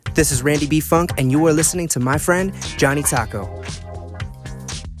This is Randy B. Funk, and you are listening to my friend, Johnny Taco.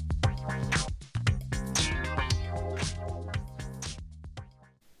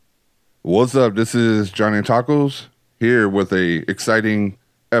 What's up? This is Johnny Tacos here with a exciting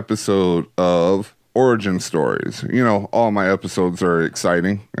episode of Origin Stories. You know, all my episodes are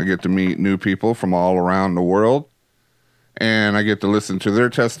exciting. I get to meet new people from all around the world, and I get to listen to their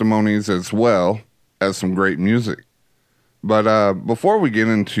testimonies as well as some great music. But before we get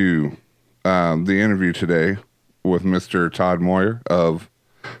into the interview today with Mr. Todd Moyer of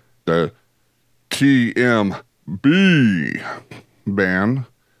the TMB band,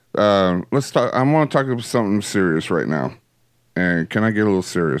 let's talk. I want to talk about something serious right now. And can I get a little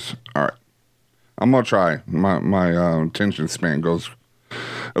serious? All right. I'm going to try. My attention span goes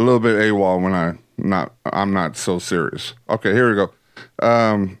a little bit AWOL when I'm not so serious. Okay, here we go.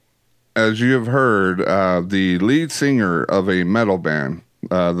 As you have heard, the lead singer of a metal band,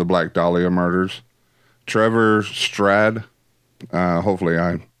 the Black Dahlia Murders, Trevor Strad, hopefully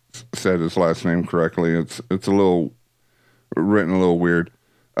I said his last name correctly. It's a little written a little weird.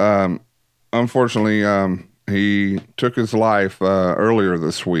 Unfortunately, he took his life earlier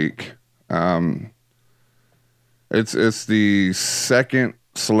this week. It's the second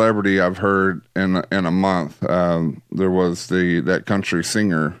celebrity I've heard in a month. There was that country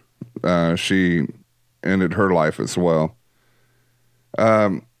singer. She ended her life as well.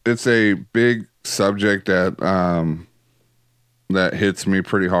 It's a big subject that hits me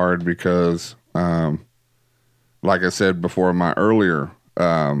pretty hard because, like I said before in my earlier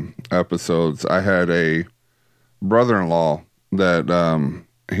episodes, I had a brother-in-law that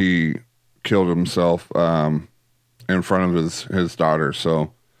he killed himself in front of his daughter.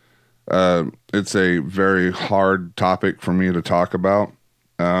 So it's a very hard topic for me to talk about.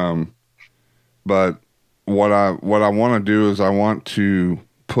 But what I want to do is I want to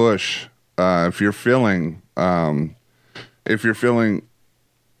push. If you're feeling, you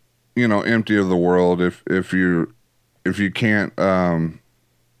know, empty of the world, if you can't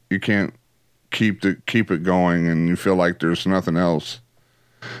keep it going, and you feel like there's nothing else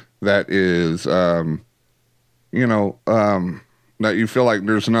that is, that you feel like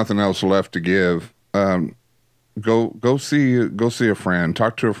there's nothing else left to give, go see a friend,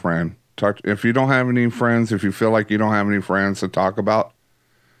 talk to a friend, if you don't have any friends, if you feel like you don't have any friends to talk about,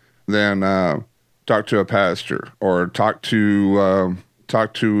 then, talk to a pastor or talk to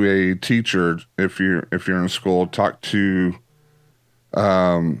a teacher. If you're in school, talk to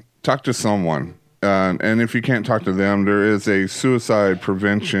someone. And if you can't talk to them, there is a suicide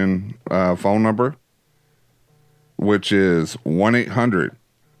prevention phone number, which is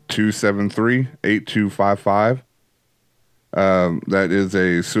 1-800-273-8255. That is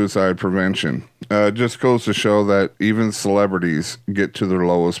a suicide prevention. It just goes to show that even celebrities get to their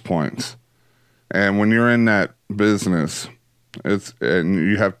lowest points. And when you're in that business, and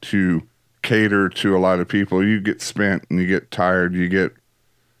you have to cater to a lot of people, you get spent and you get tired, you get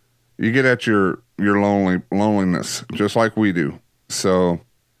at your loneliness, just like we do. So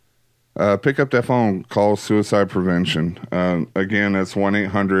pick up that phone, call suicide prevention. Again, that's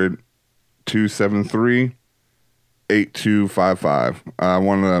 1-800-273-8255. I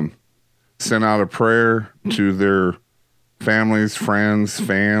want to send out a prayer to their families, friends,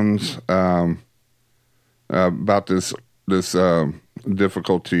 fans, about this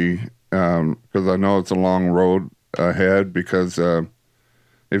difficulty, because I know it's a long road ahead, because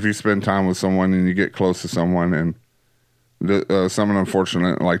if you spend time with someone and you get close to someone and something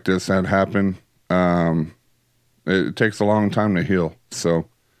unfortunate like this had happened, it takes a long time to heal. So,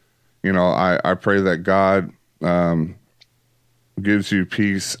 you know, I pray that God gives you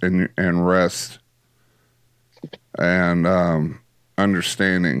peace and rest and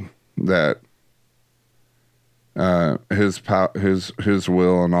understanding that his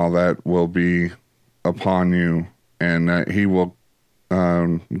will and all that will be upon you, and that he will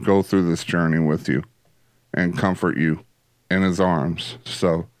go through this journey with you and comfort you in his arms.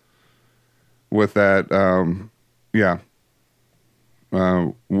 So with that,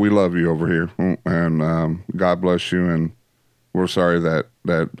 we love you over here, and God bless you, and we're sorry that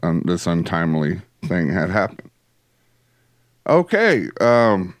this untimely thing had happened. Okay,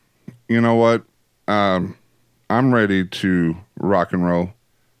 you know what? I'm ready to rock and roll,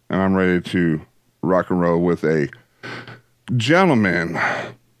 and I'm ready to rock and roll with a gentleman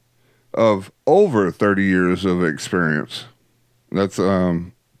of over 30 years of experience. That's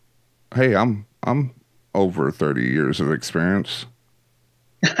hey, I'm over 30 years of experience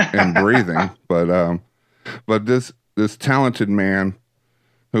in breathing, but this talented man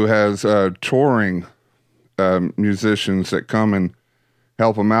who has touring musicians that come and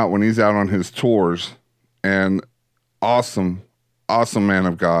help him out when he's out on his tours. And awesome man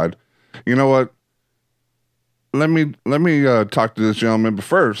of God. You know what? Let me talk to this gentleman, but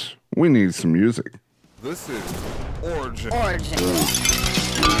first, we need some music. This is Origin.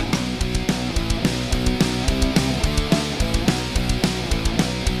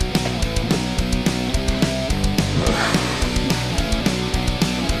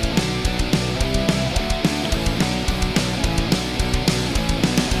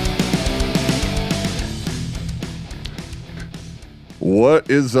 What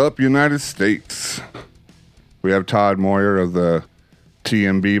is up, United States? We have Todd Moyer of the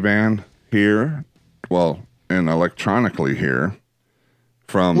TMB band here. Well, and electronically here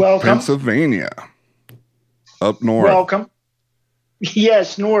from Pennsylvania. Up north. Welcome.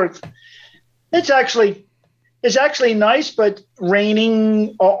 Yes, north. It's actually nice, but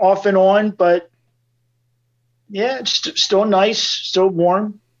raining off and on. But yeah, it's still nice, still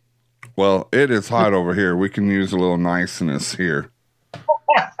warm. Well, it is hot over here. We can use a little niceness here.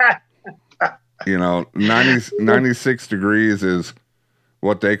 96 degrees is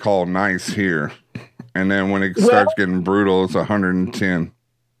what they call nice here. And then when it starts getting brutal, it's 110.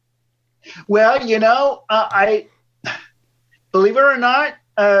 Well, I believe it or not,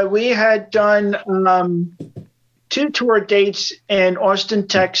 we had done 2 tour dates in Austin,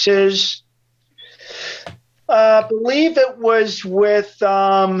 Texas. I believe it was with,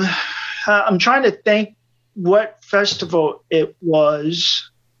 I'm trying to think what festival it was.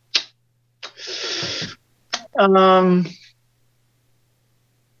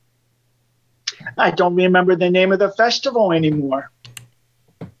 I don't remember the name of the festival anymore.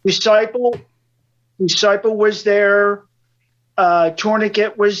 Disciple was there.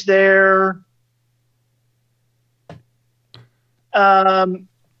 Tourniquet was there. I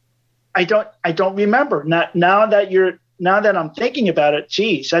don't remember. Now that I'm thinking about it,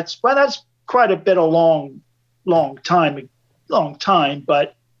 geez, that's quite a bit of long time.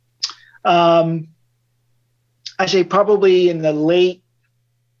 But I say probably in the late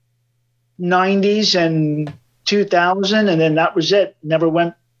 90s and 2000, and then that was it.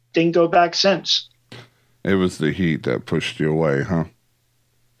 Didn't go back since. It was the heat that pushed you away, huh?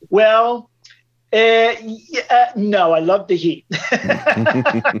 Well, no, I love the heat.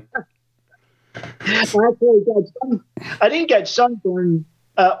 I didn't get sunburned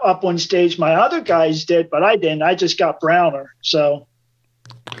up on stage. My other guys did, but I didn't. I just got browner. So,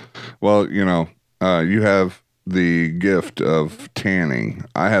 well, you have the gift of tanning.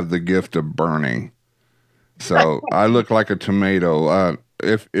 I have the gift of burning. So I look like a tomato.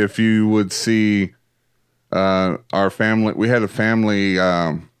 If you would see our family, we had a family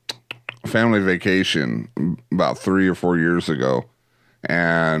vacation about 3 or 4 years ago,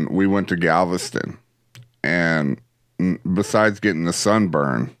 and we went to Galveston. And besides getting the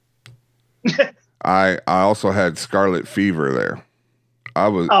sunburn, I also had scarlet fever there. I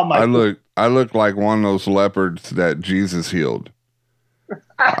looked like one of those leopards that Jesus healed.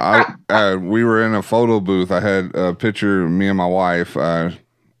 We were in a photo booth. I had a picture of me and my wife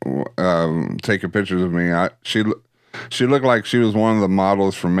taking pictures of me. She looked like she was one of the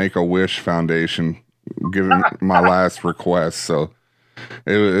models from Make-A-Wish Foundation giving my last request. So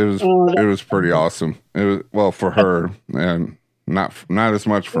it was pretty awesome. It was for her and not as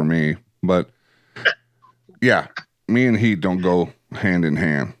much for me, but yeah, me and heat don't go hand in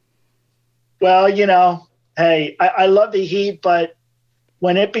hand. Well, hey, I love the heat, but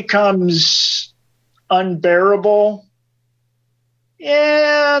when it becomes unbearable,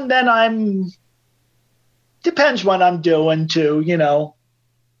 yeah, then depends what I'm doing too,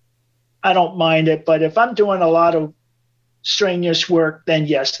 I don't mind it, but if I'm doing a lot of strenuous work, then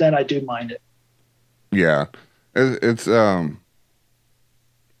yes, then I do mind it. Yeah. It's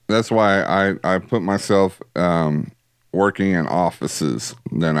that's why I put myself working in offices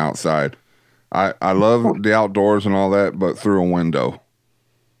than outside. I love the outdoors and all that, but through a window.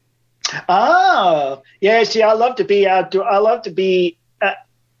 Oh, yeah. See, I love to be outdoor. I like to be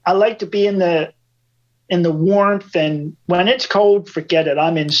in the warmth, and when it's cold, forget it.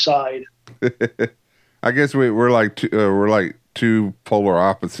 I'm inside. I guess we're like two polar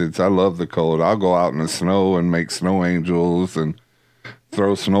opposites. I love the cold. I'll go out in the snow and make snow angels and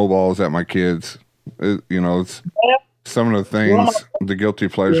throw snowballs at my kids. It's some of the things, the guilty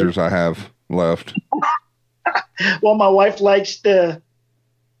pleasures I have left. Well, my wife likes the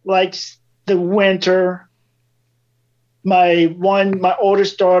winter. My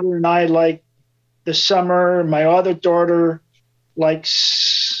oldest daughter and I like the summer. My other daughter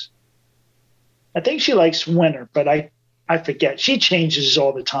likes, I think she likes winter, but I forget. She changes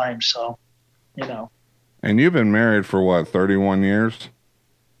all the time, so. And you've been married for what, 31 years?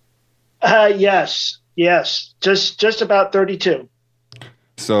 Yes. Just about 32.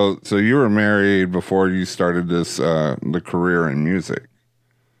 So you were married before you started this the career in music,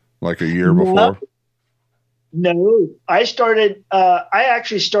 like a year No, before? no. I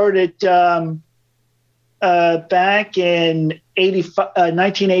actually started back in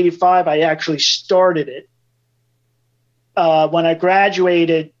 1985. I actually started it when I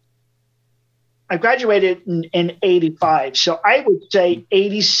graduated. I graduated in 85. So I would say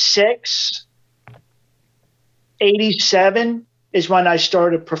 86, 87 is when I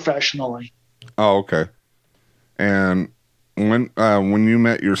started professionally. Oh, okay. And when you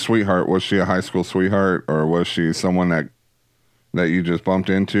met your sweetheart, was she a high school sweetheart, or was she someone that you just bumped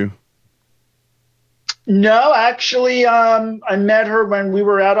into? No, actually, I met her when we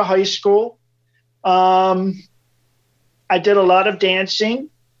were out of high school. Um, I did a lot of dancing,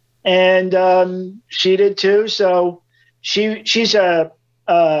 and she did too. So she's a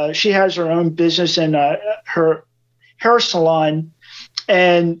she has her own business and her hair salon,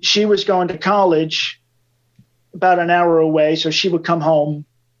 and she was going to college about an hour away, so she would come home,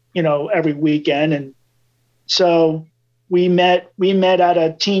 every weekend, and so we met at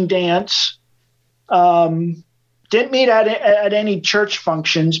a teen dance. Didn't meet at any church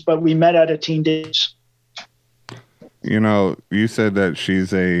functions, but we met at a teen dance. You said that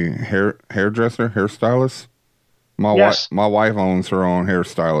she's a hairdresser, hairstylist. Yes. My wife owns her own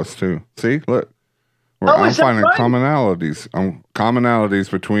hairstylist too. See, look, Oh, I'm is that finding right? commonalities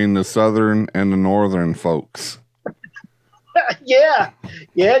between the southern and the northern folks. Yeah.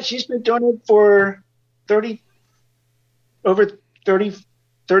 She's been doing it for 30, over 30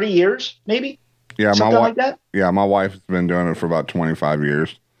 years, maybe. Yeah, something like that. Yeah, my wife's been doing it for about 25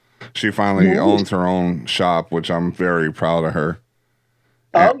 years. She finally owns her own shop, which I'm very proud of her.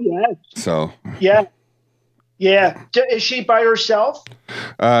 Oh, yes. So. Yeah. Is she by herself?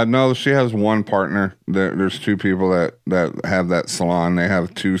 No, she has one partner. There's two people that have that salon. They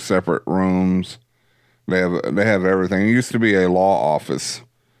have two separate rooms. They have everything. It used to be a law office,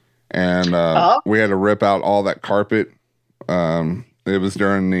 and we had to rip out all that carpet. It was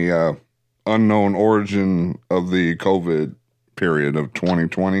during the unknown origin of the COVID period of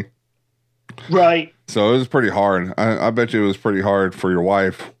 2020. Right. So it was pretty hard. I bet you it was pretty hard for your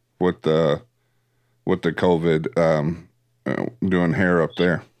wife with the COVID doing hair up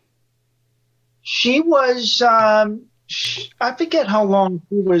there. She was, I forget how long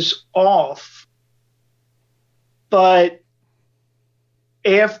she was off, but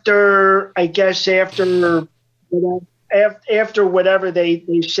after whatever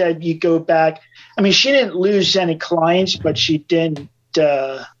they said, you go back. I mean, she didn't lose any clients, but she didn't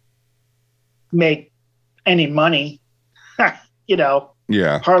make any money,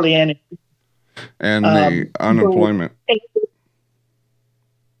 Yeah. hardly any. And the unemployment.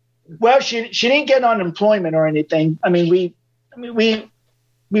 Well, she didn't get unemployment or anything. I mean, we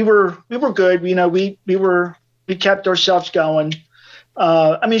were good. We kept ourselves going.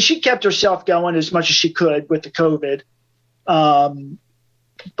 I mean, she kept herself going as much as she could with the COVID.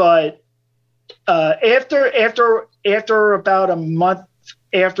 But after about a month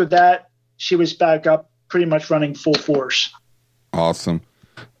after that, she was back up pretty much running full force. Awesome.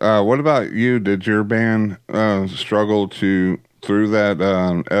 What about you? Did your band struggle through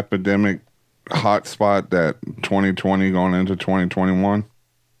that epidemic hotspot that 2020 going into 2021?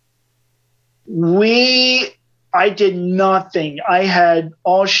 I did nothing. I had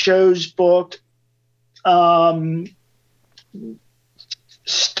all shows booked.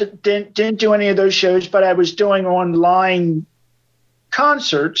 Didn't do any of those shows, but I was doing online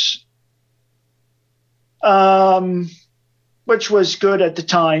concerts, which was good at the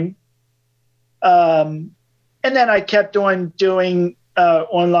time. And then I kept on doing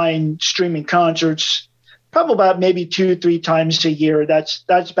online streaming concerts, probably about maybe 2-3 times a year. That's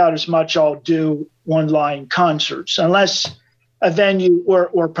about as much I'll do online concerts, unless a venue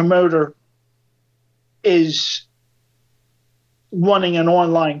or promoter is wanting an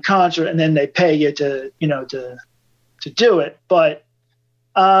online concert and then they pay you to do it. But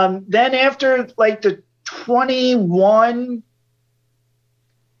then after like the 21,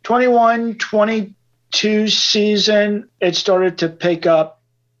 22 season, it started to pick up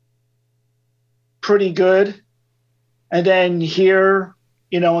pretty good. And then here,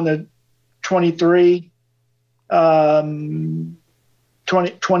 in the 23,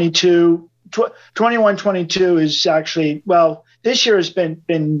 22, 21, 22 is actually, well, this year has been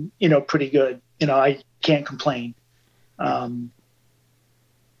pretty good. I can't complain.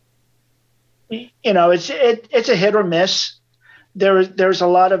 It's a hit or miss. There's a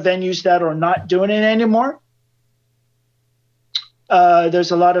lot of venues that are not doing it anymore.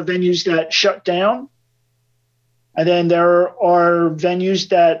 There's a lot of venues that shut down. And then there are venues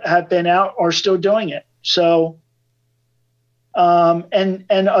that have been out are still doing it. So, and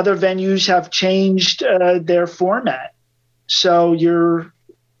other venues have changed their format. So you're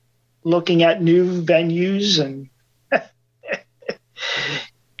looking at new venues, and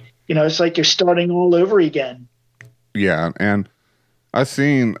it's like you're starting all over again. Yeah, and I've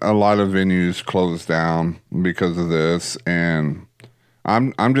seen a lot of venues close down because of this, and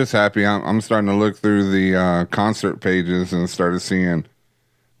I'm just happy. I'm starting to look through the concert pages and started seeing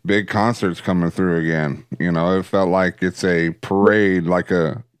big concerts coming through again. It felt like it's a parade, like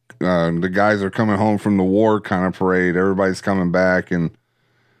the guys are coming home from the war kind of parade. Everybody's coming back, and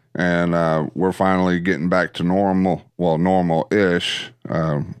we're finally getting back to normal. Well, normal-ish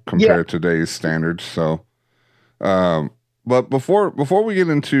compared to today's standards. So, but before we get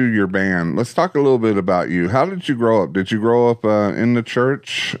into your band, let's talk a little bit about you. How did you grow up? Did you grow up in the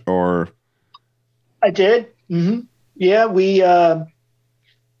church, or? I did. Mm-hmm. Yeah, we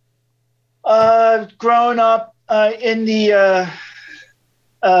grown up in the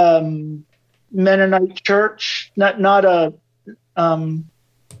Mennonite church. Not a.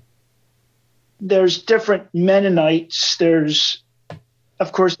 There's different Mennonites.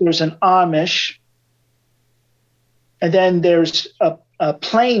 Of course, there's an Amish. And then there's a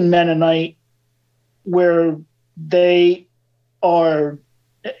plain Mennonite where they are,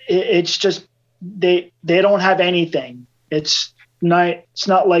 it's just, they don't have anything. It's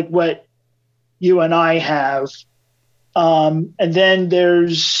not like what you and I have. And then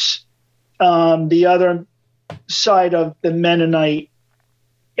there's the other side of the Mennonite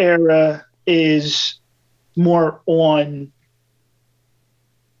era is more on,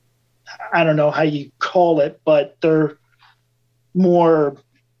 I don't know how you call it, but they're more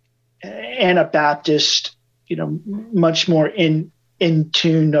Anabaptist, much more in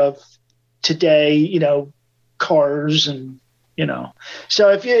tune of today, cars and, So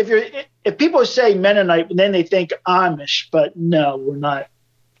if people say Mennonite, then they think Amish, but no, we're not.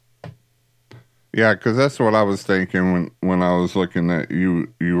 Yeah, because that's what I was thinking when I was looking at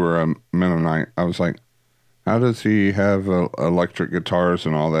you. You were a Mennonite. I was like, how does he have electric guitars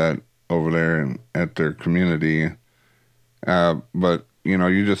and all that over there and at their community? But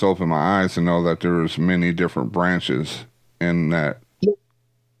you just opened my eyes to know that there's many different branches in that.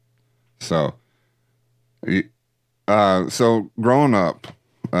 So, so growing up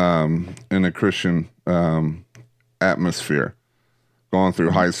in a Christian atmosphere, going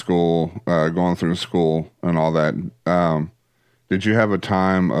through high school, going through school, and all that. Did you have a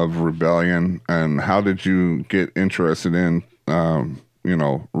time of rebellion, and how did you get interested in,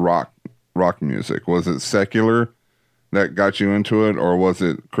 rock music? Was it secular that got you into it, or was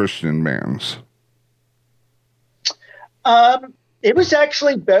it Christian bands? It was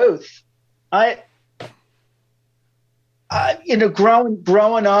actually both. Growing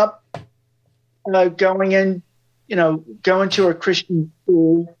up, going to a Christian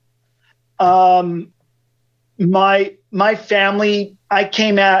school. My family, my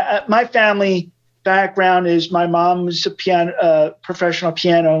family background is my mom was a professional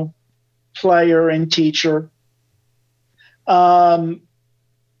piano player and teacher. All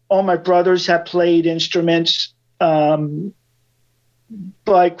my brothers have played instruments.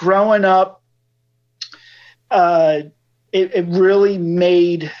 But growing up, it really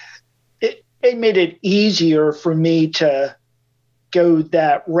made it easier for me to go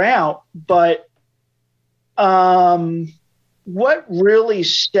that route. But what really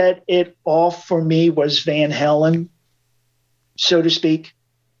set it off for me was Van Halen, so to speak.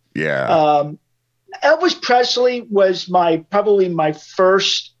 Yeah. Elvis Presley was probably my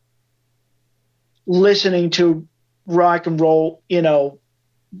first listening to rock and roll,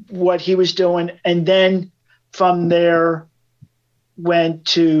 what he was doing. And then from there went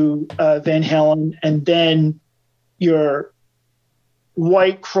to Van Halen, and then your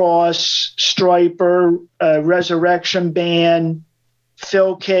White Cross, Striper, Resurrection Band,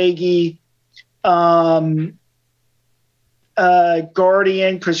 Phil Keaggy,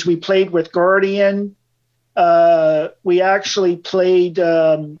 Guardian, because we played with Guardian. We actually played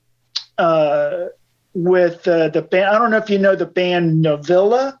with the band. I don't know if you know the band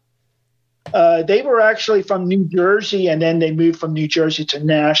Novilla. They were actually from New Jersey, and then they moved from New Jersey to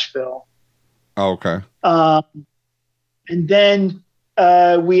Nashville. Oh, okay. And then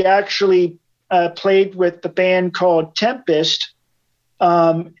we actually played with the band called Tempest,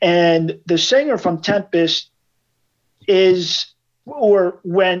 and the singer from Tempest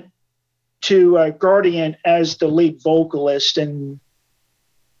went to Guardian as the lead vocalist, and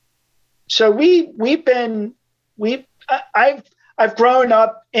so I've I've grown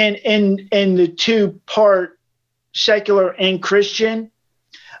up in the two-part secular and Christian,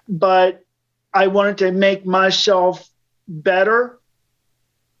 but I wanted to make myself better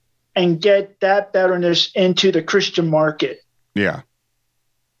and get that betterness into the Christian market. Yeah.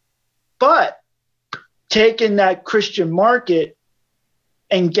 But taking that Christian market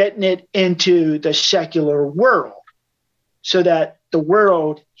and getting it into the secular world so that the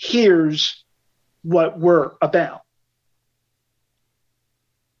world hears what we're about.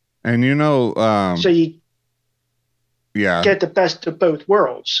 And so you yeah, get the best of both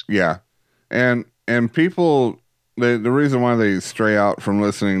worlds. Yeah. And people, the reason why they stray out from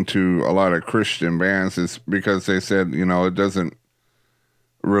listening to a lot of Christian bands is because they said, it doesn't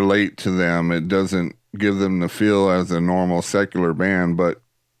relate to them. It doesn't give them the feel as a normal secular band. But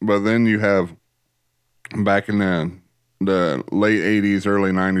then you have, back in the late 80s, early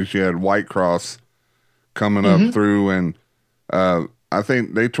 90s, you had White Cross coming up through, and I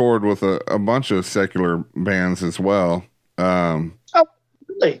think they toured with a bunch of secular bands as well.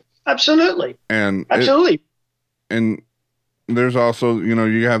 Absolutely. And absolutely. And there's also,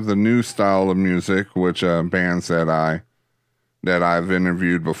 you have the new style of music, which bands that I've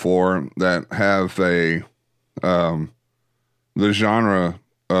interviewed before that have the genre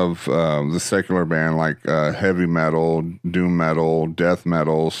of the secular band, like heavy metal, doom metal, death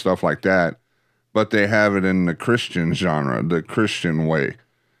metal, stuff like that. But they have it in the Christian genre, the Christian way,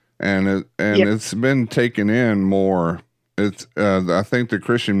 and it's been taken in more. It's I think the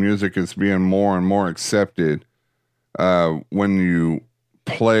Christian music is being more and more accepted when you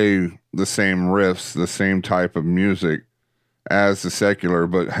play the same riffs, the same type of music as the secular,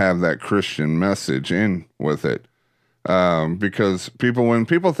 but have that Christian message in with it. Because when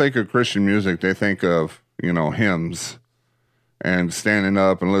people think of Christian music, they think of hymns and standing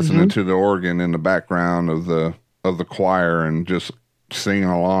up and listening to the organ in the background of the choir and just singing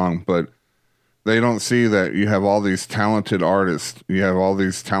along. But they don't see that you have all these talented artists, you have all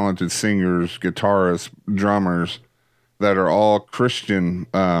these talented singers, guitarists, drummers that are all Christian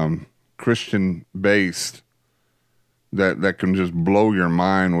based, that can just blow your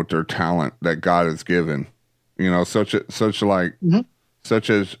mind with their talent that God has given. Such as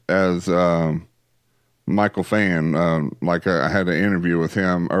Michael Fain. Like I had an interview with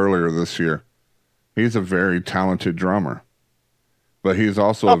him earlier this year. He's a very talented drummer, but he's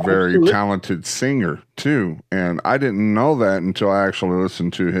also a very talented singer too. And I didn't know that until I actually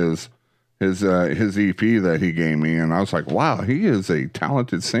listened to his EP that he gave me, and I was like, wow, he is a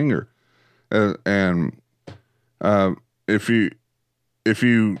talented singer. And if you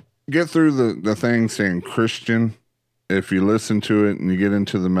get through the thing saying Christian, if you listen to it and you get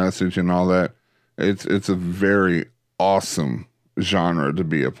into the message and all that, it's a very awesome genre to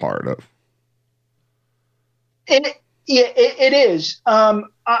be a part of. It is.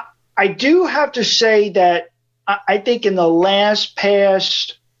 I do have to say that I think in the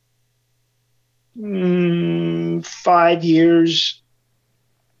past 5 years,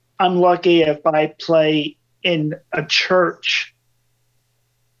 I'm lucky if I play in a church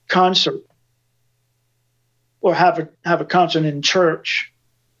concert or have a concert in church.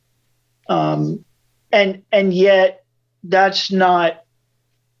 And yet that's not,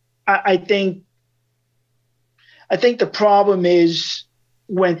 I think the problem is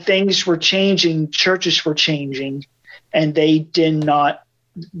when things were changing, churches were changing, and they did not,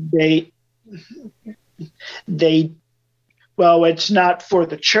 well, it's not for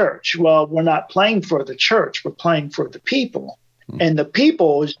the church. Well, we're not playing for the church. We're playing for the people. And the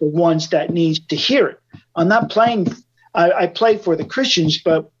people is the ones that needs to hear it. I'm not playing. I play for the Christians,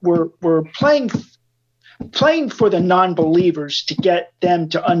 but we're playing for the non-believers to get them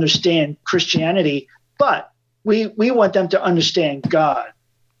to understand Christianity. But we want them to understand God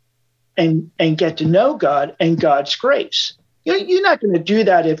and get to know God and God's grace. You're not going to do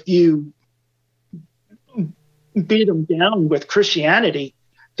that if you beat them down with Christianity.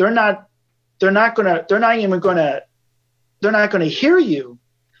 They're not going to hear you.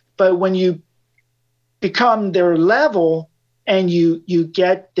 But when you become their level and you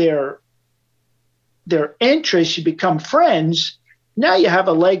get their interest, you become friends, now you have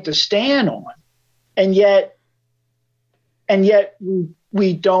a leg to stand on. And yet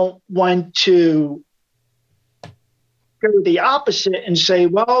we don't want to go the opposite and say,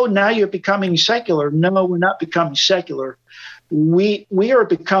 well, now you're becoming secular. No, we're not becoming secular. We are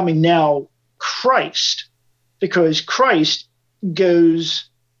becoming now Christ, because Christ goes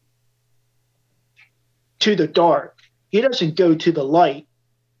to the dark. He doesn't go to the light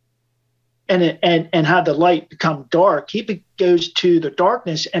and have the light become dark. He goes to the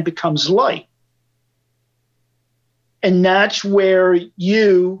darkness and becomes light. And that's where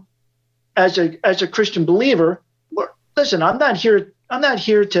you, as a Christian believer, listen, I'm not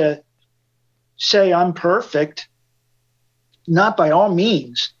here to say I'm perfect, not by all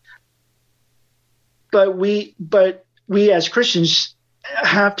means. But we as Christians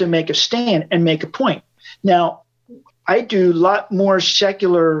have to make a stand and make a point. Now, I do a lot more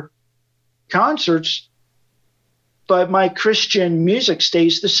secular concerts, but my Christian music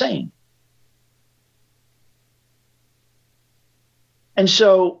stays the same. And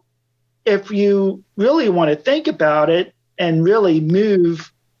so if you really want to think about it and really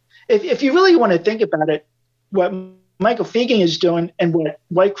move, if you really want to think about it, what Michael Fegan is doing and what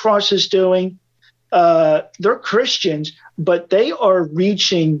White Cross is doing, they're Christians, but they are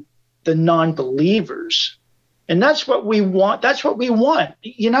reaching the non-believers. And that's what we want. That's what we want.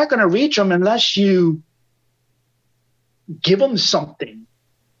 You're not going to reach them unless you give them something,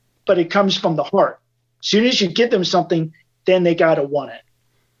 but it comes from the heart. As soon as you give them something, then they got to want it.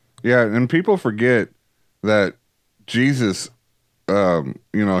 Yeah, and people forget that Jesus,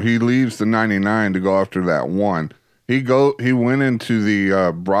 he leaves the 99 to go after that one. He went into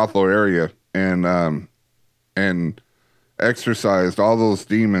the brothel area and exorcised all those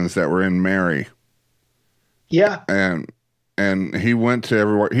demons that were in Mary. Yeah. And he went to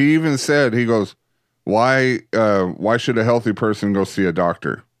everywhere. He even said, he goes, why should a healthy person go see a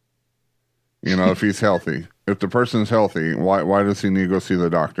doctor? If he's healthy. If the person's healthy, why does he need to go see the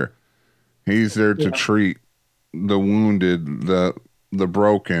doctor? He's there to treat the wounded, the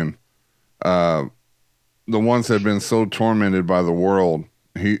broken, the ones that have been so tormented by the world.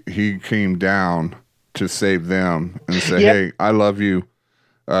 He came down to save them and say, hey, I love you.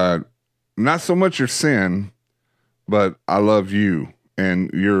 Not so much your sin, but I love you, and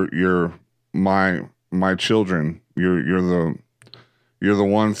you're my children. You're the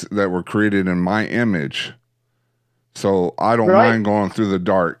ones that were created in my image. So I don't mind going through the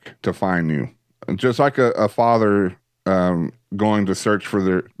dark to find you. Just like a father going to search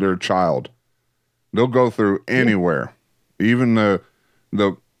for their child. They'll go through anywhere, even the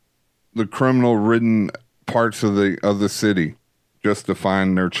criminal-ridden parts of the city, just to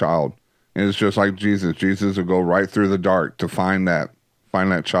find their child. And it's just like Jesus. Jesus will go right through the dark to find that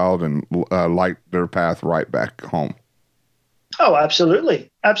child and light their path right back home. Oh,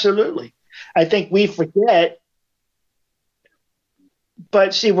 absolutely. Absolutely. I think we forget,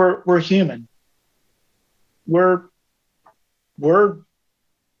 but see, we're human. We're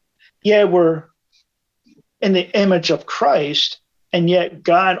in the image of Christ, and yet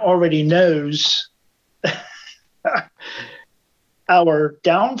God already knows our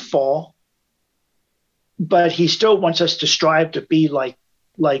downfall, but he still wants us to strive to be like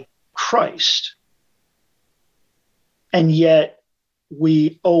Christ. And yet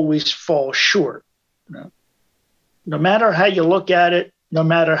we always fall short. No matter how you look at it, no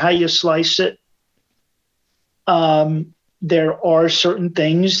matter how you slice it, there are certain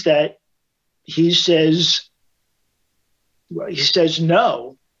things that he says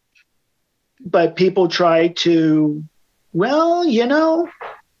no, but people try to,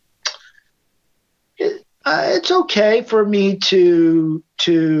 it's okay for me to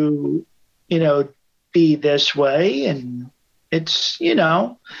be this way, and it's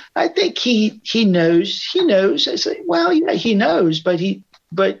I think he knows. I say, well, yeah, he knows, but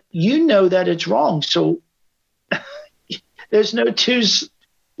you know that it's wrong. So there's no two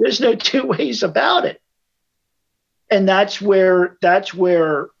ways about it. And that's where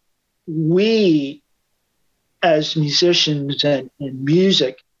we as musicians and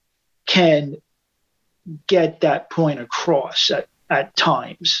music can get that point across at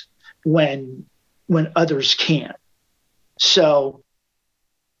times when others can't. So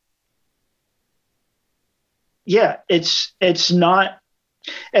yeah, it's not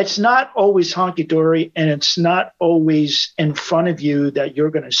always honky-dory, and it's not always in front of you that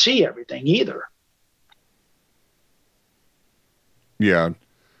you're going to see everything either. Yeah,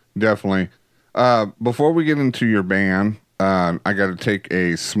 definitely. Before we get into your band, I got to take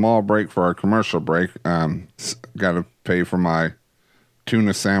a small break for our commercial break. Got to pay for my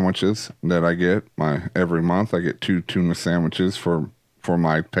tuna sandwiches that I get every month. I get 2 tuna sandwiches for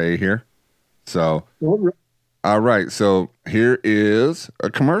my pay here. So, all right. So here is a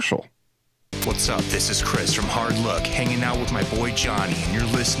commercial. What's up? This is Chris from Hard Look, hanging out with my boy Johnny, and you're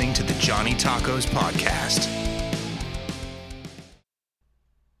listening to the Johnny Tacos Podcast.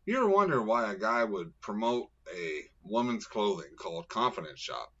 You ever wonder why a guy would promote a woman's clothing called Confidence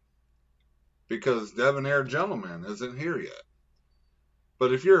Shop? Because Debonair Gentleman isn't here yet.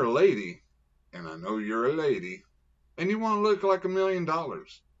 But if you're a lady, and I know you're a lady, and you want to look like $1 million,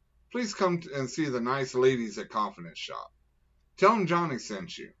 please come and see the nice ladies at Confidence Shop. Tell them Johnny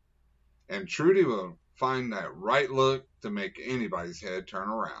sent you, and Trudy will find that right look to make anybody's head turn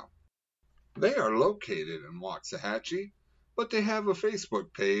around. They are located in Waxahachie, but they have a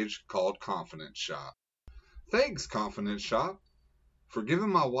Facebook page called Confidence Shop. Thanks, Confidence Shop, for giving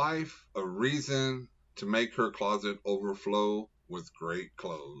my wife a reason to make her closet overflow with great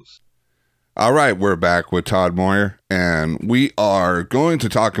clothes. All right, we're back with Todd Moyer, and we are going to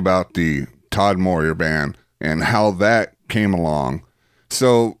talk about the Todd Moyer Band and how that came along.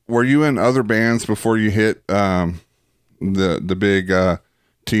 So, were you in other bands before you hit the big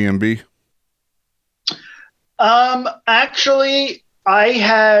TMB? Actually, I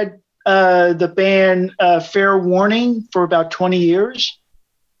had the band Fair Warning for about 20 years.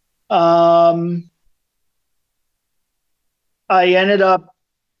 I ended up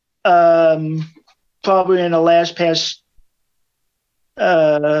probably in the last past,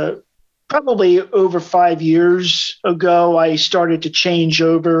 probably over 5 years ago, I started to change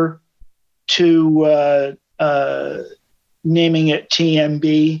over to naming it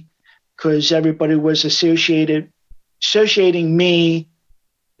TMB because everybody was associating me,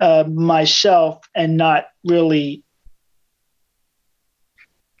 myself, and not really,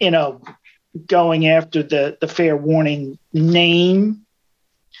 going after the Fair Warning name.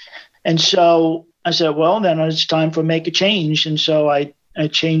 And so I said, well, then it's time for make a change. And so I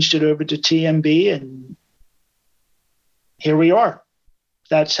changed it over to TMB, and here we are.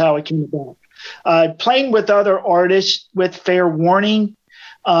 That's how it came about. Playing with other artists with Fair Warning,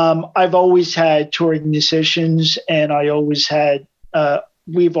 I've always had touring musicians, and I always had,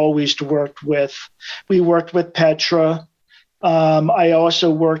 we've always worked with Petra. I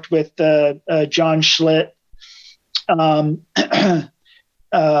also worked with John Schlitt.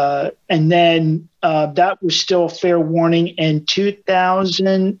 And then that was still Fair Warning in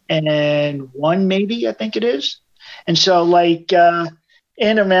 2001, maybe, I think it is. And so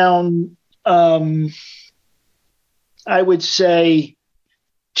in around, I would say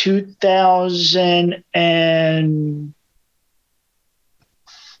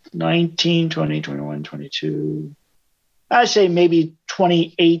 2019, 20, 21, 22, I'd say maybe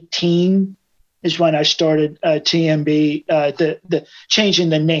 2018 is when I started TMB, the changing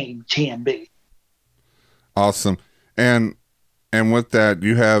the name TMB. Awesome. And with that,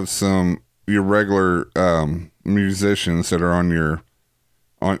 you have your regular musicians that are in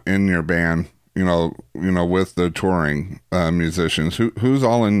your band, with the touring musicians. Who's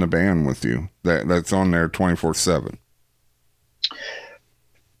all in the band with you that's on there 24/7?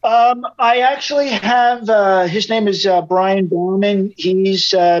 I actually have, his name is Brian Bauman.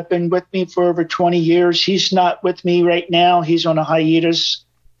 He's been with me for over 20 years. He's not with me right now. He's on a hiatus.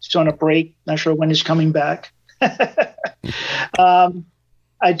 He's on a break. Not sure when he's coming back.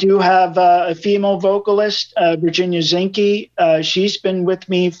 I do have a female vocalist, Virginia Zinke. She's been with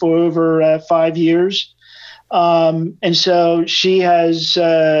me for over 5 years. And so she has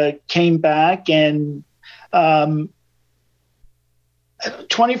came back, and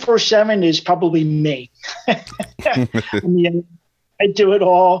 24/7 is probably me. I mean, I do it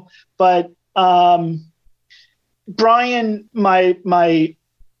all, but Brian,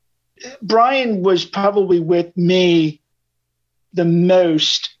 Brian was probably with me the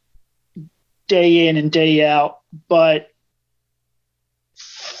most day in and day out, but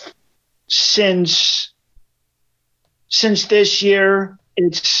since this year,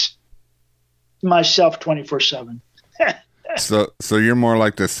 it's myself 24/7. So you're more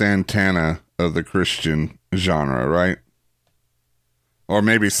like the Santana of the Christian genre, right? Or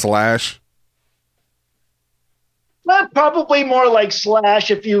maybe Slash? Well, probably more like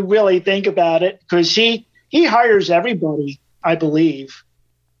Slash if you really think about it, because he hires everybody, I believe.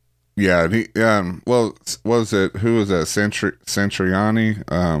 Yeah, he well, was it, who was that? Centriani?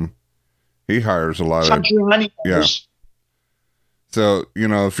 He hires a lot of. Yeah. So,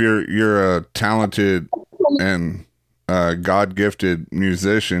 if you're a talented and God-gifted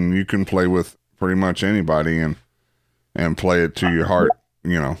musician, you can play with pretty much anybody and play it to your heart,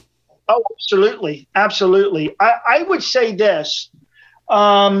 Oh, absolutely. Absolutely. I would say this,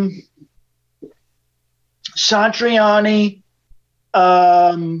 Satriani,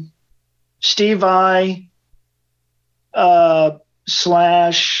 Steve Vai,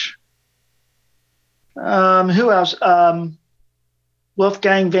 Slash, who else?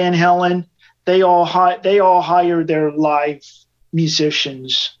 Wolfgang Van Halen. They all hire their live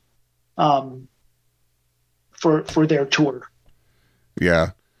musicians for their tour.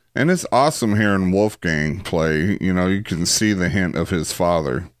 Yeah. And it's awesome hearing Wolfgang play. You can see the hint of his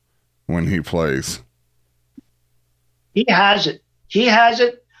father when he plays. He has it.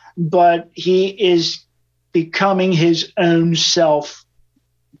 but he is becoming his own self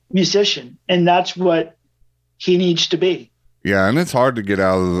musician, and that's what he needs to be. Yeah, and it's hard to get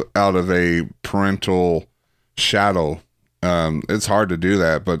out of a parental shadow. It's hard to do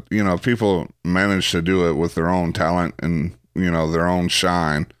that, but people manage to do it with their own talent and their own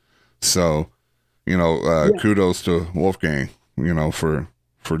shine. So, kudos to Wolfgang, for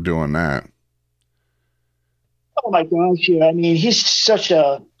doing that. Oh my gosh, yeah. I mean, he's such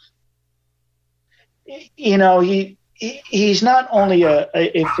a, he's not only a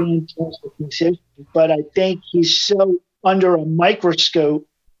fantastic musician, but I think he's so under a microscope.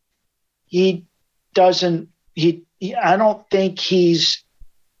 I don't think he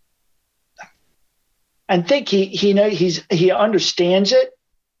understands it,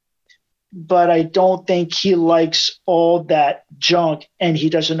 but I don't think he likes all that junk, and he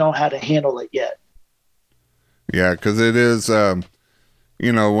doesn't know how to handle it yet. Yeah, because it is, when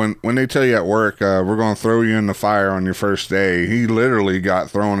they tell you at work, we're going to throw you in the fire on your first day, he literally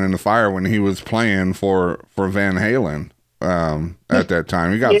got thrown in the fire when he was playing for Van Halen at that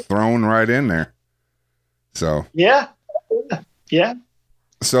time. He got thrown right in there. So. Yeah.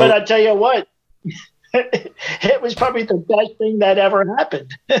 So, but I tell you what, it was probably the best thing that ever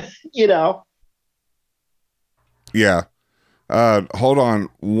happened, Yeah. Hold on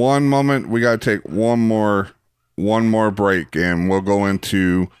one moment. We got to take one more break, and we'll go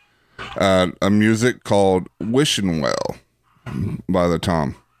into a music called Wishing Well by the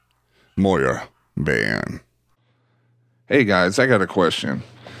Tom Moyer Band. Hey guys, I got a question.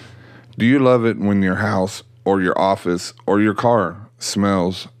 Do you love it when your house or your office or your car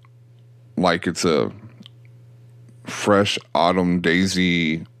smells like it's a fresh autumn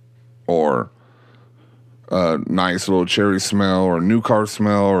daisy, or a nice little cherry smell, or new car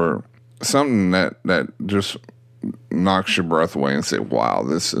smell, or something that just knocks your breath away and say, wow,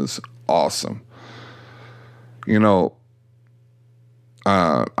 this is awesome?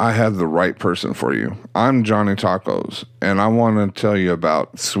 I have the right person for you. I'm Johnny Tacos, and I want to tell you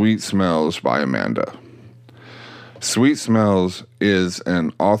about Sweet Smells by Amanda. Sweet Smells is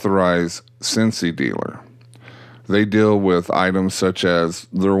an authorized Scentsy dealer. They deal with items such as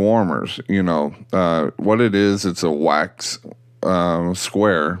their warmers. What it is, it's a wax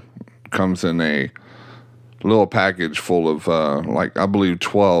square. Comes in a little package full of I believe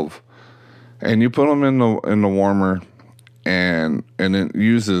 12, and you put them in the warmer, and it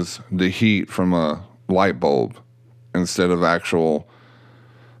uses the heat from a light bulb instead of actual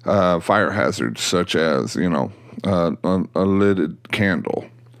fire hazards such as a lidded candle.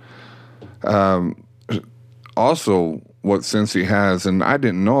 Also, what Scentsy has, and I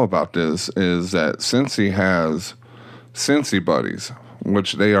didn't know about this, is that Scentsy has Scentsy buddies,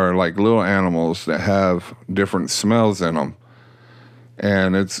 which they are like little animals that have different smells in them.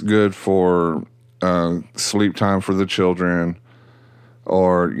 And it's good for sleep time for the children,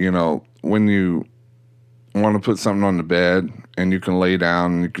 or, when you want to put something on the bed and you can lay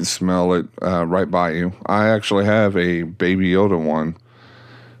down and you can smell it right by you. I actually have a Baby Yoda one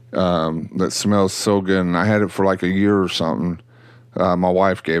that smells so good, and I had it for like a year or something. My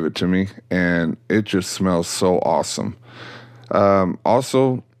wife gave it to me, and it just smells so awesome.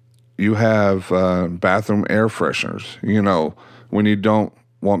 Also, you have bathroom air fresheners, when you don't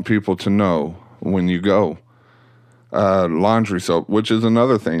want people to know when you go. Laundry soap, which is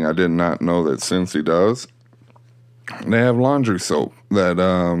another thing I did not know that Scentsy does. They have laundry soap that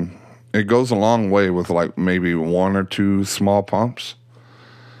it goes a long way with like maybe one or two small pumps.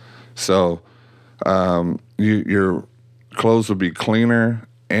 So your clothes will be cleaner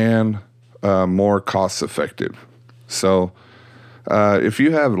and more cost effective. So if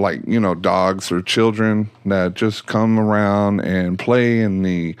you have dogs or children that just come around and play in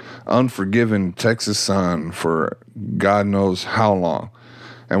the unforgiving Texas sun for God knows how long,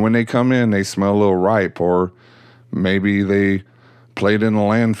 and when they come in, they smell a little ripe, or maybe they played in a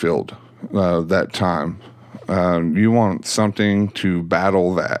landfill that time. You want something to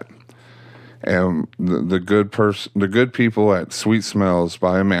battle that. And the good people at Sweet Smells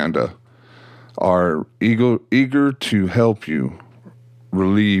by Amanda are eager to help you,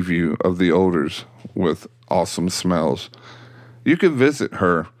 relieve you of the odors with awesome smells. You can visit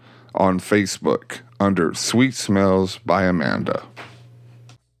her on Facebook under Sweet Smells by Amanda.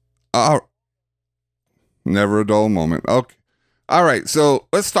 Never a dull moment. Okay. All right. So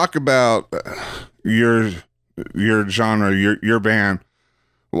let's talk about your genre, your band.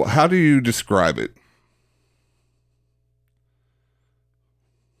 Well, how do you describe it?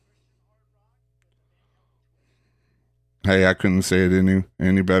 Hey, I couldn't say it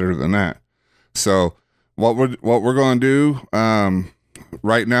any better than that. So what we're going to do,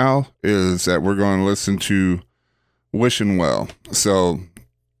 right now is that we're going to listen to Wishing Well. So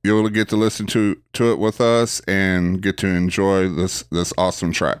you'll get to listen to it with us and get to enjoy this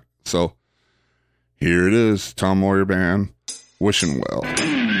awesome track. So here it is, Tom Moyer Band, Wishing Well.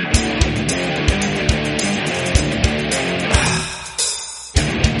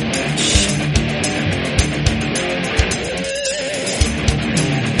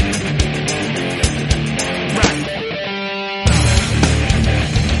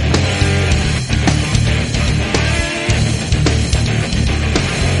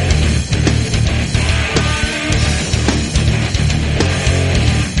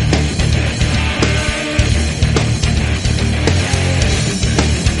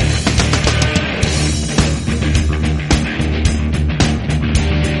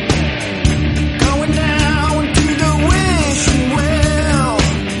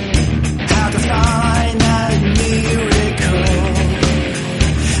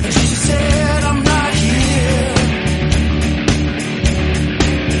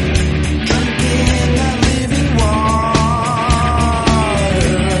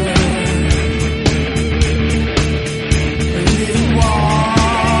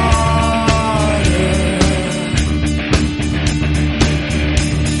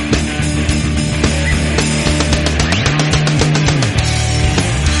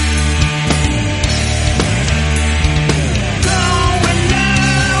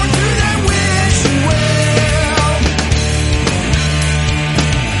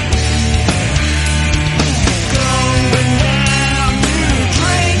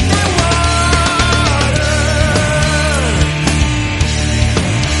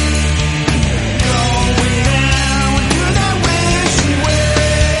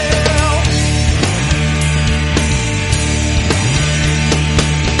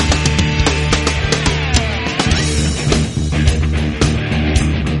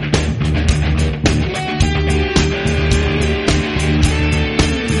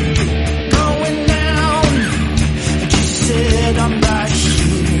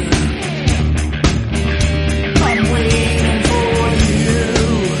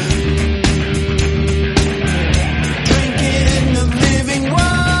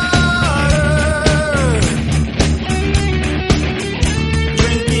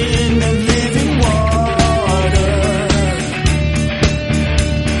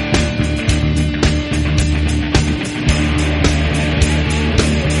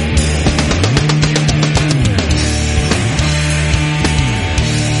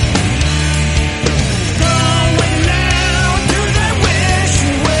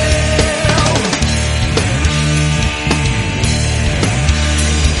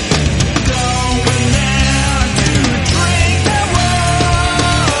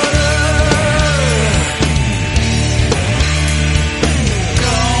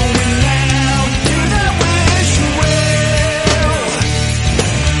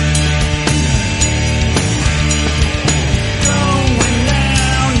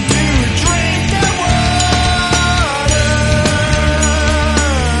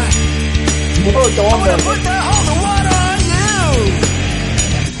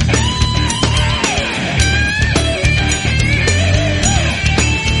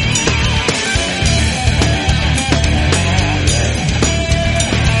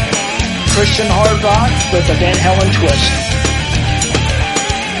 Christian hard rock with a Van Halen twist.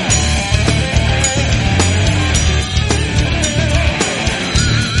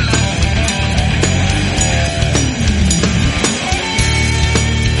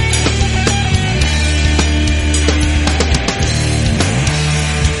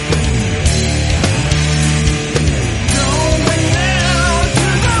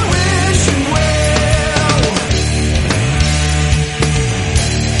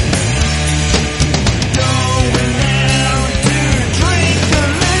 Going down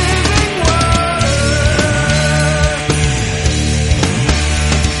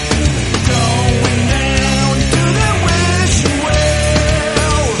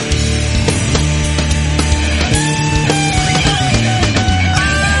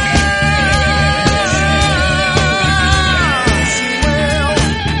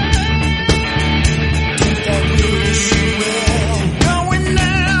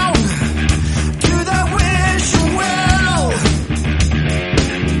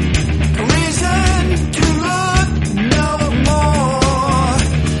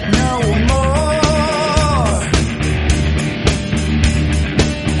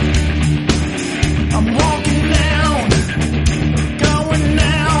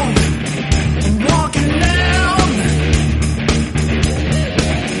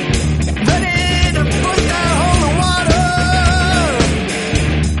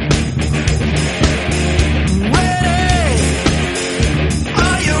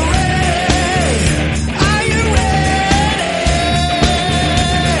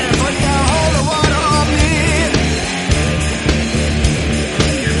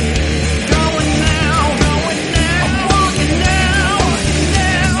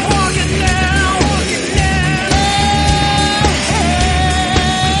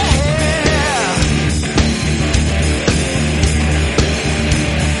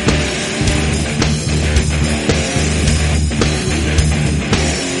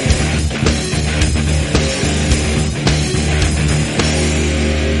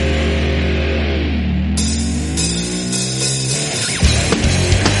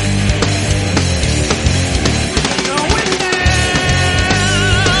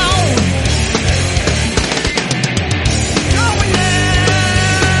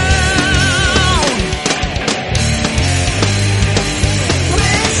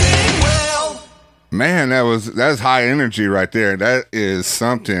that's high energy right there. That is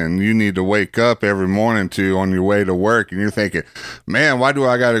something you need to wake up every morning to on your way to work, and you're thinking, man, why do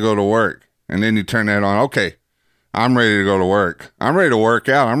I got to go to work? And then you turn that on. Okay, I'm ready to go to work. I'm ready to work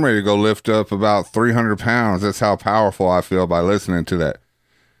out. I'm ready to go lift up about 300 pounds. That's how powerful I feel by listening to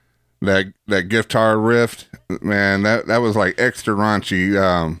that guitar riff. Man, that was like extra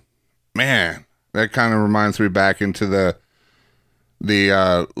raunchy. Man, that kind of reminds me back into the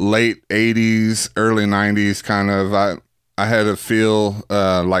late 80s, early 90s kind of. I had a feel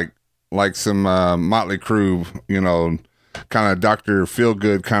like some Motley Crue, kind of Dr.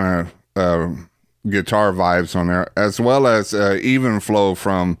 Feelgood kind of guitar vibes on there, as well as even flow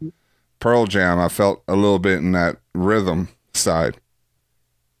from Pearl Jam. I felt a little bit in that rhythm side.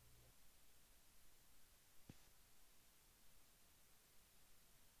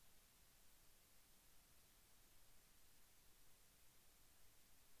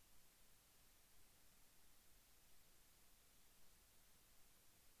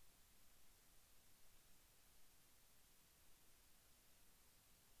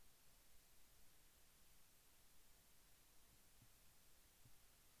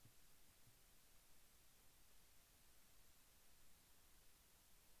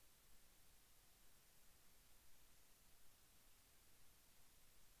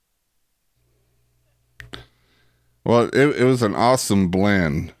 Well, it was an awesome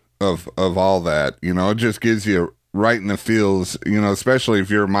blend of all that. It just gives you right in the feels, especially if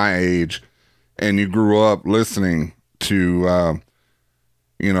you're my age and you grew up listening to,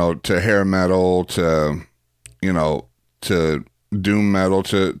 to hair metal, to doom metal,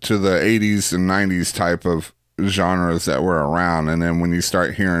 to the 80s and 90s type of genres that were around. And then when you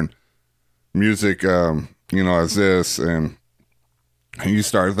start hearing music, as this, and you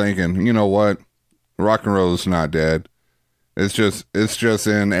start thinking, you know what? Rock and roll is not dead. It's just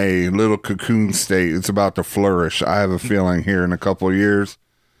in a little cocoon state. It's about to flourish. I have a feeling here in a couple of years,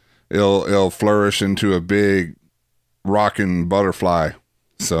 it'll flourish into a big rocking butterfly.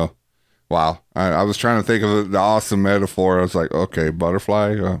 So, wow. I was trying to think of the awesome metaphor. I was like, okay,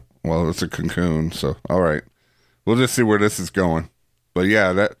 butterfly. Well, it's a cocoon. So, all right, we'll just see where this is going. But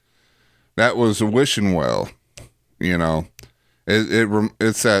yeah, that was a wishing well.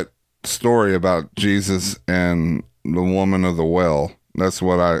 It's that story about Jesus and the woman of the well. That's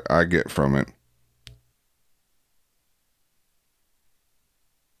what I get from it.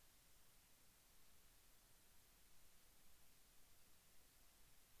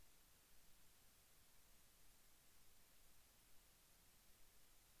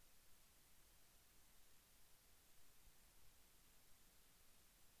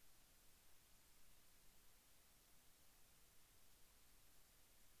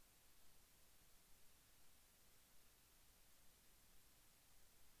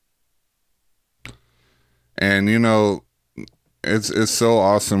 And it's so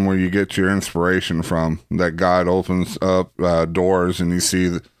awesome where you get your inspiration from, that God opens up doors and you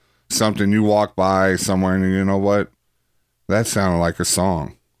see something, you walk by somewhere and you know what? That sounded like a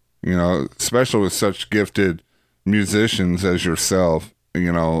song, especially with such gifted musicians as yourself.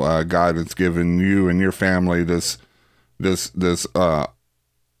 God has given you and your family this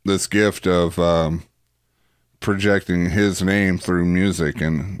gift of projecting his name through music,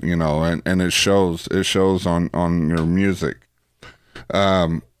 and and it shows on your music.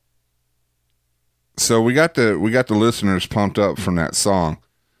 So we got the listeners pumped up from that song.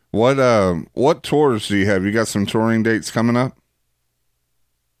 What tours do you have? You got some touring dates coming up?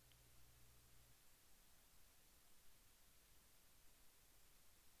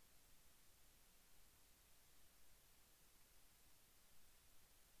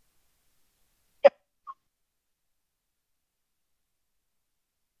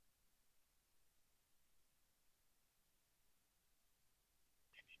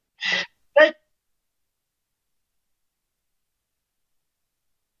 That,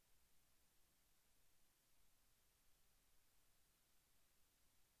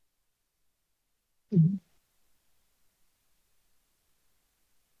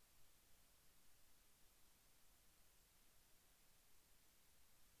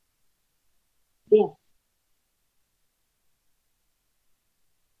 yeah.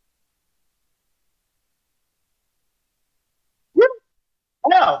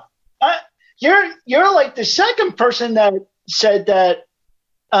 No, I, you're like the second person that said that.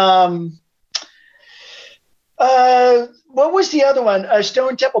 Um, what was the other one?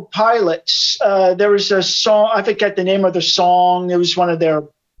 Stone Temple Pilots. There was a song. I forget the name of the song. It was one of their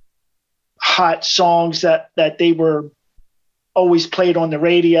hot songs that they were always played on the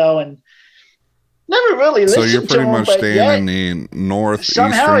radio. And never really So listened you're pretty to them, much but staying yet, in the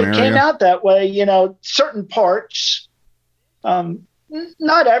northeastern somehow it came area? out that way. Certain parts,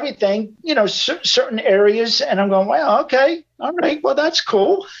 not everything. Certain areas, and I'm going, wow, okay, all right, well, that's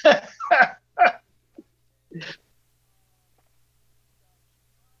cool.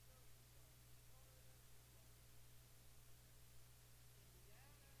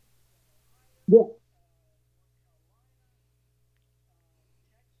 Yeah.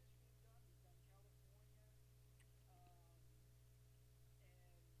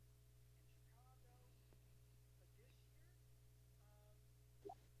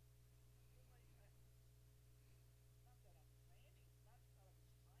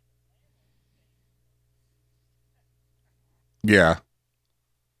 Yeah.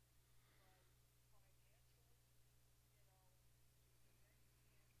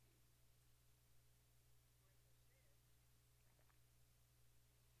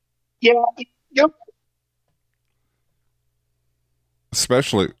 Yeah. Yep.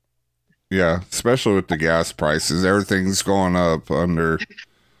 Especially, yeah, especially with the gas prices. Everything's going up under.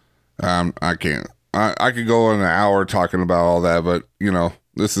 I can't. I could go in an hour talking about all that, but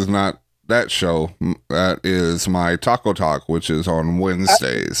this is not that show. That is my Taco Talk, which is on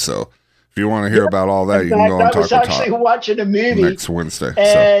Wednesdays. So if you want to hear Yep. about all that, In you can go fact, on I was Taco actually Talk watching a movie next Wednesday.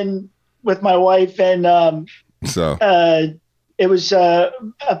 and with my wife, and So it was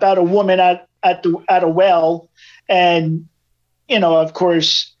about a woman at a well, and of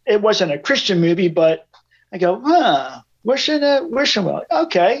course, it wasn't a Christian movie, but I go, wishing well,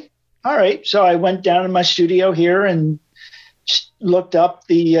 okay, all right. So I went down in my studio here and looked up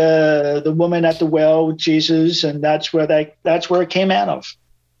the woman at the well with Jesus, and that's where it came out of.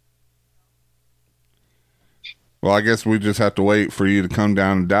 well, I guess we just have to wait for you to come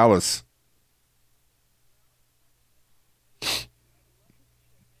down to Dallas.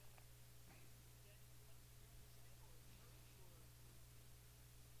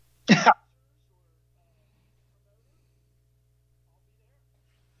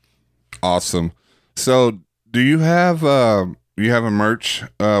 Awesome. So, do you have a merch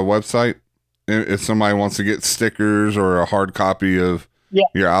website? If somebody wants to get stickers or a hard copy of Yeah.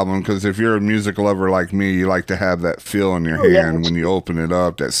 your album, because if you're a music lover like me, you like to have that feel in your Oh, yeah. hand when you open it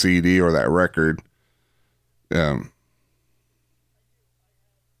up, that CD or that record.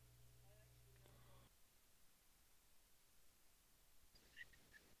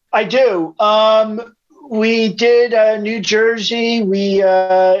 I do. We did New Jersey. We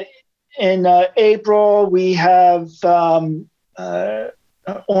in April we have an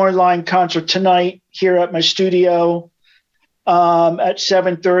online concert tonight here at my studio at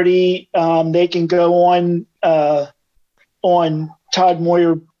 7:30. They can go on Todd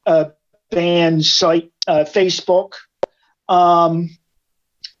Moyer band's site, Facebook.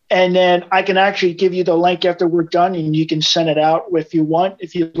 And then I can actually give you the link after we're done, and you can send it out if you want,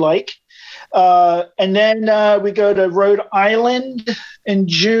 if you'd like. And then we go to Rhode Island in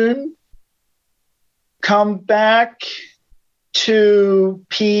June, come back to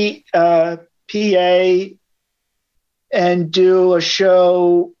PA and do a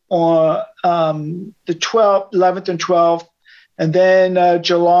show on the 11th and 12th. And then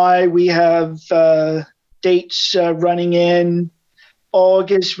July, we have dates running in.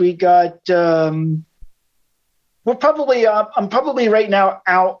 August, we got, I'm probably right now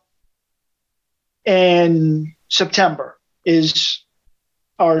out, and September is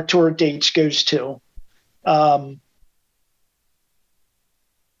our tour dates goes to.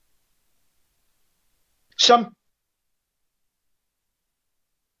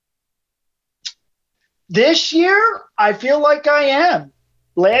 This year, I feel like I am.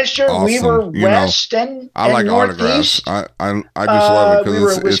 Last year we were Awesome. west and I like northeast. autographs. I just love it We were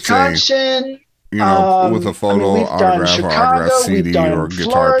because in Wisconsin. with a photo, we've done autograph, or Chicago, autograph we've CD done or guitar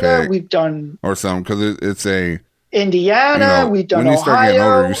Florida, pick we've done or something, because it's a Indiana, we've done when you start getting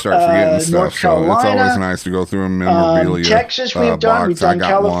older, Ohio, you start forgetting North stuff. So it's always Carolina, nice to go through a memorabilia Texas. We've done. box. We've done I got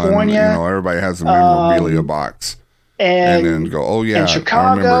California. one. Everybody has a memorabilia box, and then go, oh yeah, and I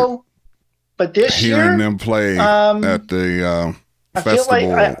remember Chicago. But this hearing year, them play at the I feel like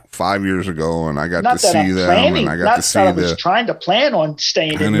festival 5 years ago, and I got to not that see I'm them, planning, and I got not to see that I was the, trying to plan on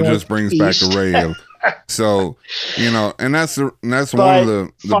staying in and it just brings back Northeast. a ray of. So, and that's one But of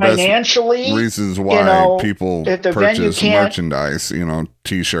the financially, best reasons why people if the venue purchase can't merchandise,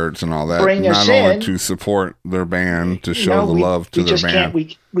 T-shirts and all that. bring us Not only in, to support their band, to show the love to we their just band,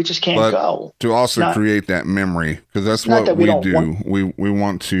 can't. We just can't but go. to also not- create that memory, because that's not what that we we don't do. want- We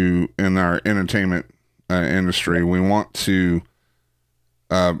want to, in our entertainment industry, we want to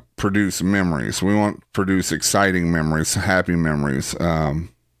produce memories. We want to produce exciting memories, happy memories.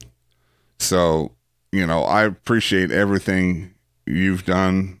 So I appreciate everything you've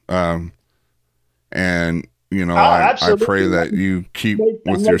done. And, I pray that you keep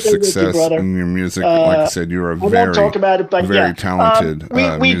with your success in your music. Like I said, you're a very, talk about it, but very talented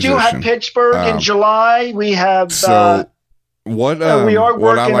we do have Pittsburgh in July. We have what we are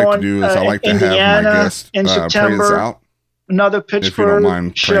what I working like on, to do is I like to Indiana have my guests in September, pray us out. Another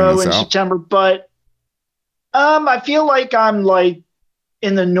Pittsburgh show in September. But I feel like I'm like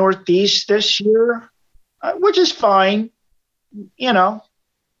in the Northeast this year, which is fine,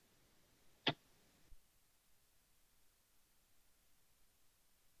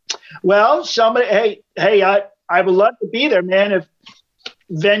 Well, somebody, hey, I would love to be there, man. If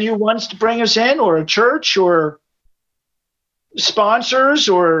venue wants to bring us in, or a church, or sponsors,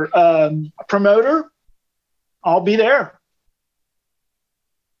 or a promoter, I'll be there.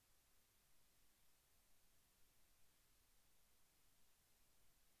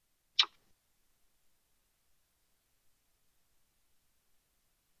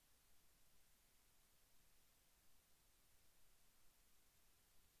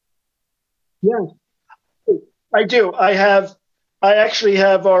 Yes, I do. I actually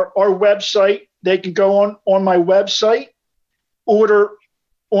have our website. They can go on my website, order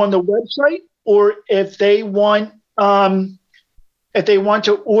on the website, or if they want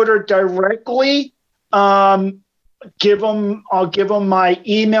to order directly, I'll give them my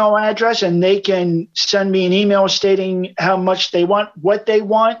email address, and they can send me an email stating how much they want, what they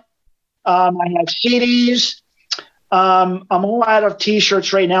want. I have CDs. I'm all out of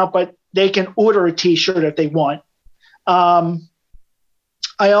T-shirts right now, but they can order a T-shirt if they want. I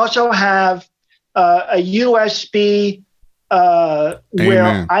also have a USB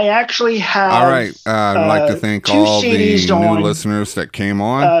where I actually have. All right. I'd like to thank all CDs the new listeners that came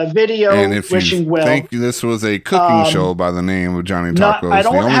on. Video, and if you think this was a cooking show by the name of Johnny Tacos, the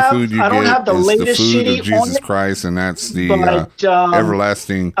only food you get is the food CD of Jesus Christ, and that's the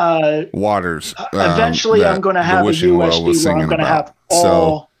everlasting waters. Eventually, I'm going to have a USB where I'm going to have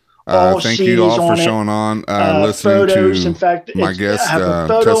all. Thank you all for showing on, listening photos. to in fact, my guest have a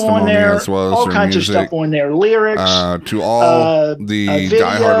photo on there, as well as all their kinds music. of stuff on there, lyrics. To all the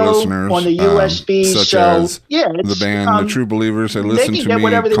diehard listeners, on the USB, such as the band, the True Believers, they listen to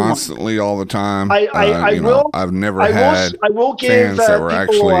me constantly all the time. I've never had give fans that were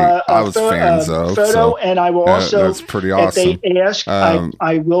actually I was fans of. Photo, and I will also, that's pretty awesome. If they ask,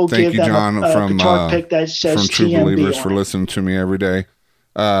 I will give them John, a guitar pick that says from True TMB Believers on for it. listening to me every day.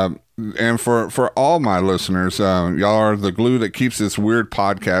 And for all my listeners, y'all are the glue that keeps this weird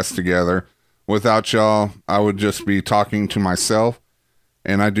podcast together. Without y'all, I would just be talking to myself,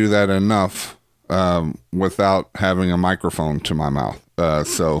 and I do that enough without having a microphone to my mouth.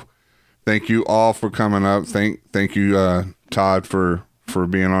 So thank you all for coming up. Thank you, Todd, for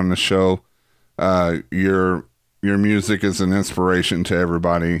being on the show. Your music is an inspiration to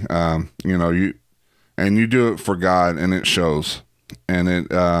everybody. You do it for God, and it shows. And it,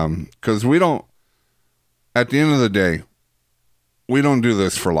 cause we don't, at the end of the day, we don't do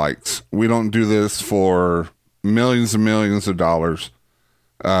this for likes. We don't do this for millions and millions of dollars.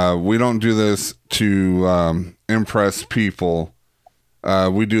 We don't do this to, impress people.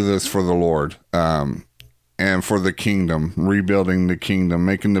 We do this for the Lord, and for the kingdom, rebuilding the kingdom,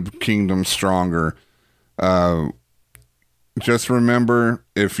 making the kingdom stronger. Just remember,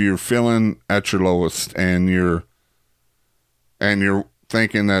 if you're feeling at your lowest and you're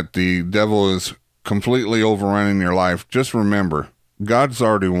thinking that the devil is completely overrunning your life, just remember, God's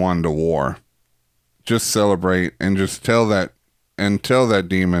already won the war. Just celebrate and just tell that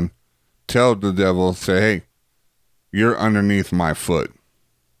demon, tell the devil, say, hey, you're underneath my foot.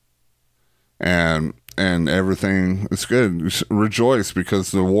 And everything is good. Just rejoice because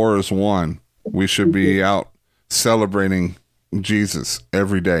the war is won. We should be out celebrating Jesus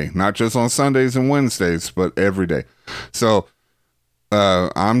every day, not just on Sundays and Wednesdays, but every day. So,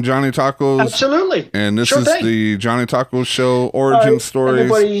 I'm Johnny Tacos. Absolutely. And this is the Johnny Tacos Show Origin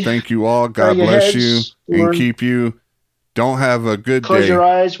Stories. Thank you all. God bless you and keep you. Don't have a good day. Close your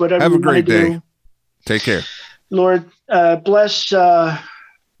eyes, whatever have you a great day. do. Take care. Lord, bless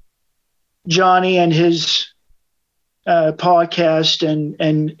Johnny and his podcast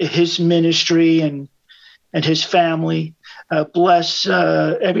and his ministry and his family. Bless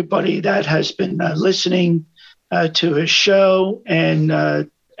everybody that has been listening to his show and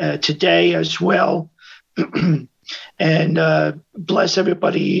today as well. And bless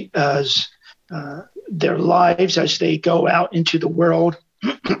everybody as their lives as they go out into the world.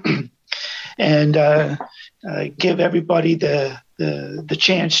 And give everybody the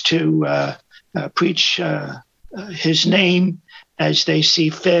chance to preach his name as they see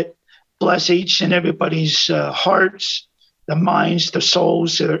fit. bless each and everybody's hearts, the minds, the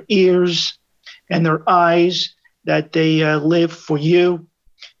souls, their ears, and their eyes, that they live for you.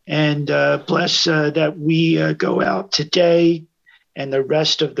 And bless that we go out today and the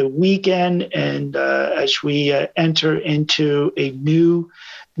rest of the weekend. And as we enter into a new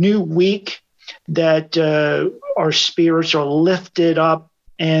week, that our spirits are lifted up,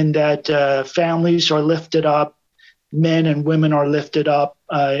 and that families are lifted up, men and women are lifted up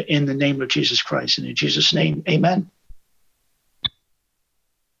in the name of Jesus Christ. And in Jesus' name, amen.